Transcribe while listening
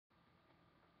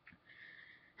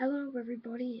Hello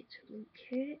everybody, it's Luke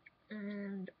here,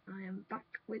 and I am back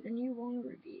with a new wand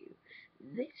review.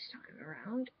 This time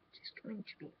around, it is going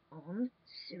to be on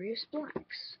Sirius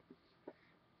Black's.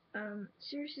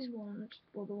 Sirius's wand,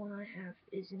 well the one I have,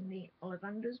 is in the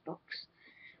Ollivander's box.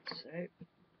 So, as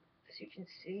you can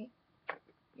see,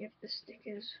 you have the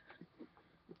stickers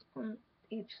on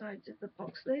each side of the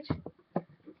box lid.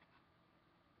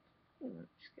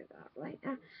 Just get that right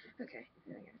now. Okay,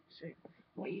 there we go. So,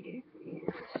 what you do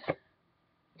is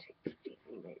take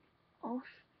the lid off.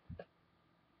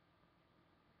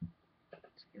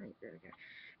 There we go.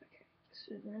 Okay,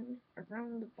 so then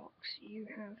around the box you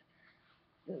have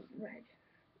the red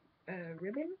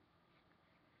ribbon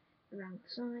around the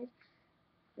side.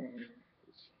 Then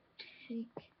you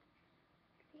take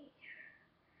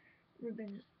the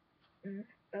ribbon and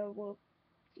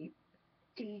you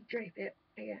de-drape it,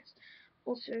 I guess.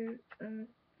 Also,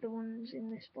 the ones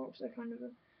in this box are kind of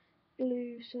a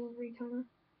blue silvery colour.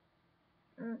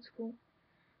 That's cool.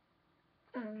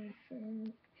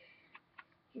 And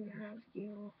you have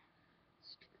your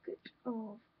certificate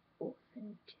of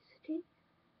authenticity.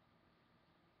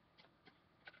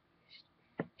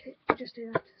 Just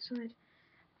do that to the side.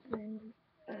 Then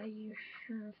you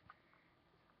have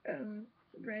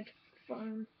red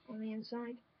foam on the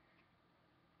inside.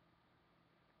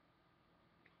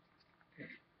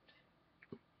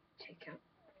 Take out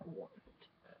one.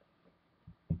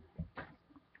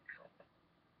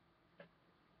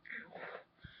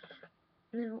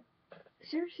 Now,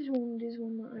 Sirius's wand is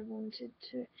one that I wanted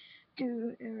to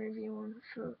do a review on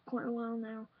for quite a while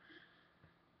now.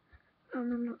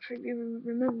 I'm not sure if you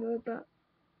remember, but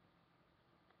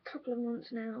a couple of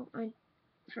months now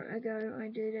ago I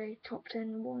did a top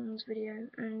 10 wands video,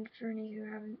 and for any who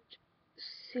haven't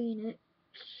seen it,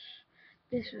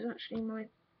 this is my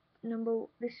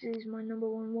number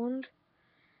one wand.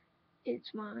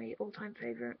 It's my all-time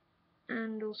favourite,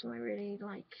 and also I really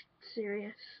like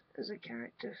Sirius as a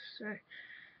character, so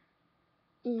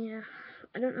yeah,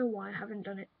 I don't know why I haven't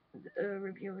done a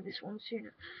review of this one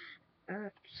sooner.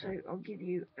 So I'll give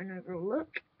you an overall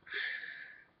look.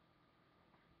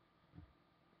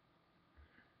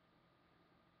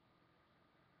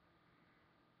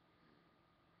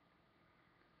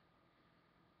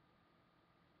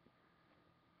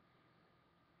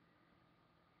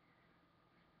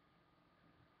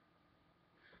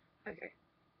 Okay,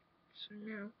 so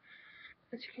now,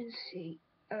 as you can see,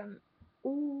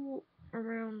 all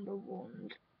around the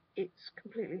wand, it's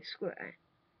completely square.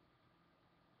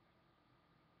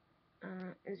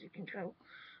 As you can tell.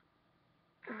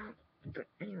 But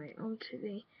anyway, onto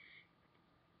the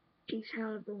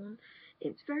detail of the wand.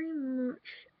 It's very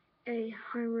much a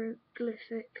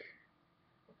hieroglyphic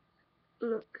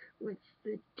look with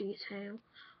the detail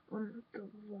on the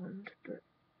wand, but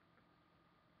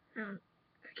okay,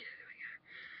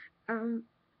 there we go.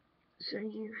 So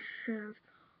you have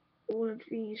all of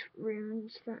these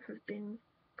runes that have been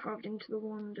carved into the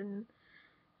wand, and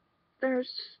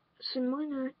there's some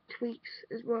minor tweaks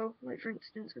as well, like for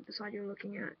instance with the side you're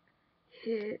looking at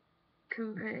here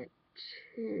compared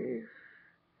to,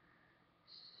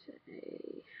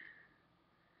 say,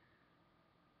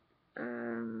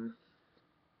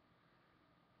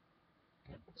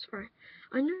 sorry,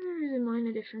 I know there is a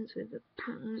minor difference with the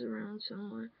patterns around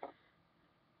somewhere,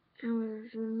 however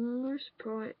for the most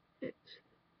part it's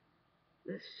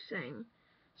the same.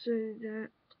 So there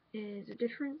is a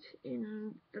difference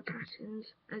in the patterns,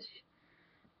 as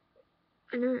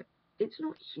I know it's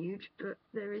not huge, but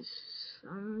there is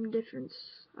some difference,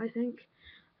 I think.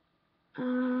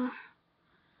 On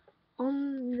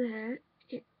there,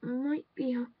 it might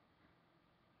be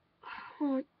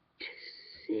hard to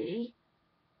see.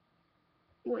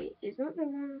 Wait, is that the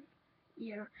one?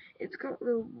 Yeah, it's got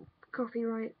the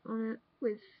copyright on it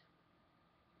with,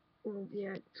 well,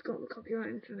 yeah, it's got the copyright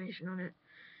information on it,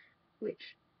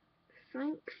 which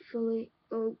thankfully,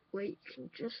 oh wait, you can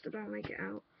just about make it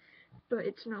out, but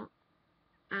it's not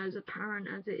as apparent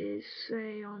as it is,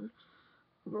 say, on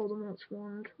Voldemort's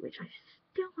wand, which I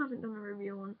still haven't done a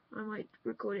review on. I might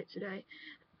record it today,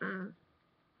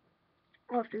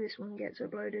 after this one gets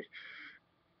uploaded.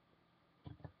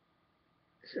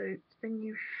 So then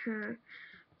you have,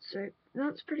 so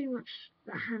that's pretty much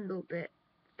the handle bit.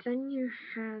 Then you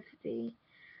have the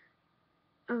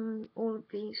all of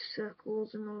these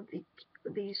circles and all of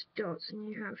these dots, and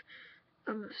you have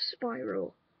a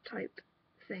spiral type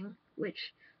thing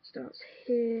which starts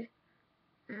here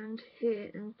and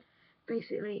here, and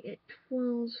basically it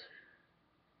twirls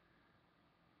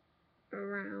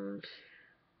around.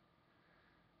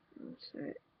 So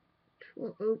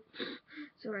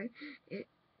it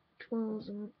twirls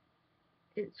and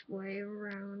its way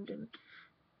around, and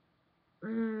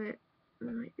it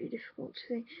might be difficult to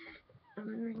see.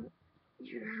 And then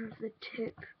you have the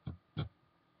tip.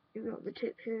 You've got the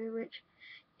tip here, which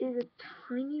is a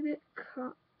tiny bit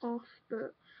cut off,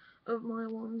 but of my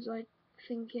ones, I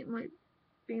think it might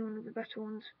be one of the better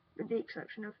ones, with the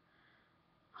exception of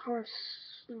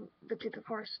the tip of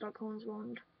Horace Slughorn's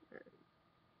wand.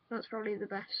 That's probably the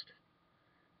best.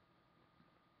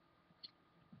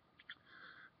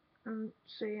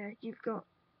 So yeah, you've got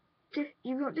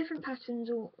different patterns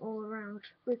all around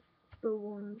with the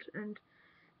wand, and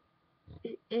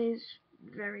it is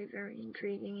very, very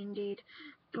intriguing indeed.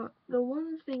 But the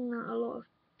one thing that a lot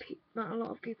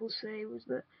of people say was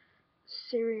that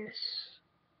Sirius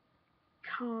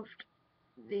carved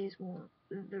the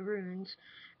runes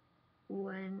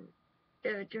when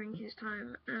during his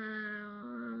time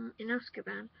in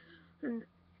Azkaban, and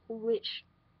which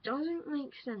doesn't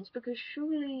make sense, because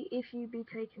surely if you'd be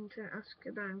taken to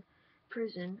Azkaban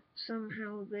prison,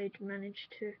 somehow they'd manage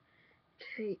to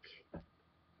take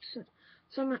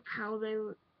somehow they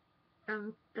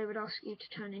would ask you to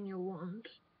turn in your wand,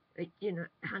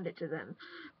 hand it to them.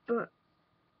 But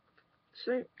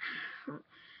so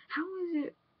how is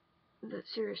it that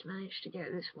Sirius managed to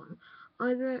get this one?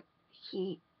 Either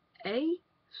he A,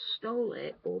 stole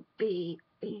it, or B,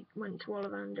 he went to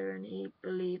Ollivander and he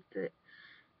believed that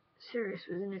Sirius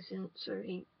was innocent, so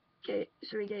he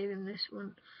gave him this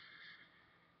one.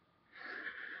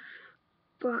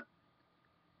 But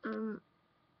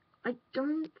I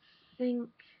don't think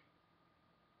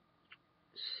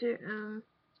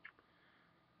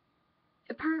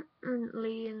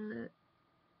apparently in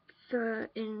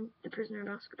the Prisoner of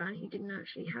Azkaban, he didn't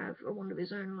actually have a wand of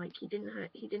his own. Like he didn't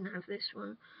have this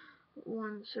one.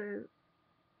 So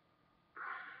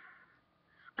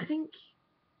I think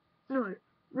no.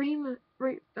 Remus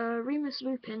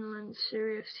Lupin lent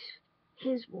Sirius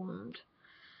his wand,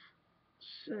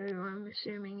 so I'm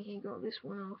assuming he got this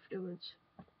one afterwards,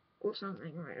 or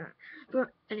something like that.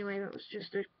 But anyway, that was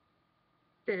just a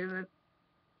bit of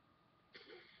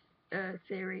a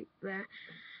theory there.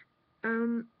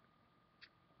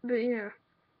 But yeah,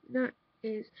 that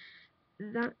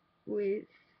with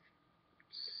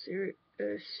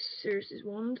Sirius's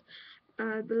wand.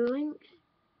 The length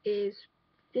is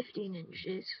 15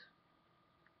 inches,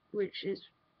 which is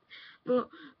the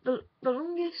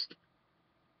longest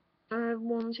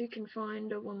ones you can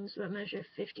find are ones that measure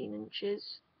 15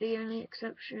 inches. The only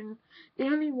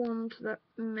wand that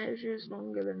measures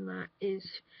longer than that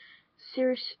is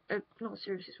not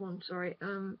Sirius's wand, sorry,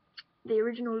 the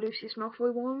original Lucius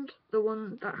Malfoy wand, the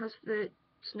one that has the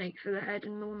snake for the head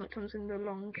and the one that comes in the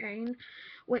long cane,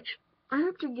 which I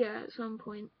hope to get at some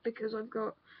point, because I've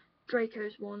got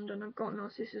Draco's wand and I've got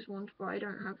Narcissus wand, but I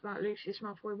don't have that Lucius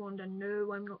Malfoy wand, and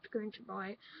no, I'm not going to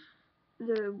buy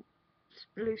the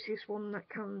Lucius wand that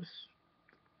comes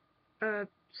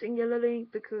singularly,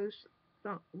 because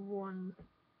that one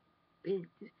we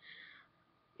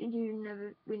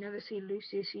never see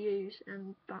Lucius use,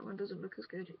 and that one doesn't look as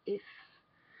good. If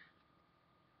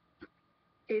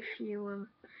you want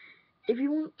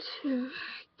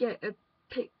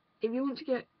to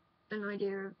get an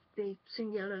idea of the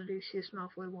singular Lucius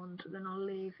Malfoy wand, then I'll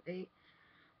leave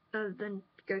then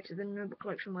go to the Noble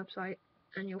Collection website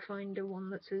and you'll find a one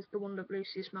that says the wand of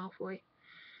Lucius Malfoy,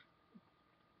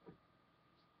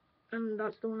 and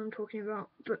that's the one I'm talking about.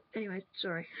 But anyway,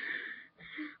 sorry.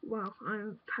 Well,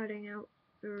 I'm padding out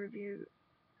the review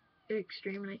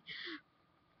extremely.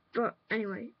 But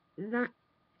anyway, that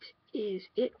is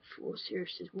it for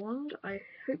Sirius's wand. I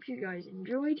hope you guys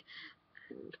enjoyed,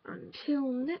 and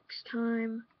until next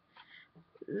time,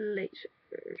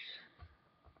 laters.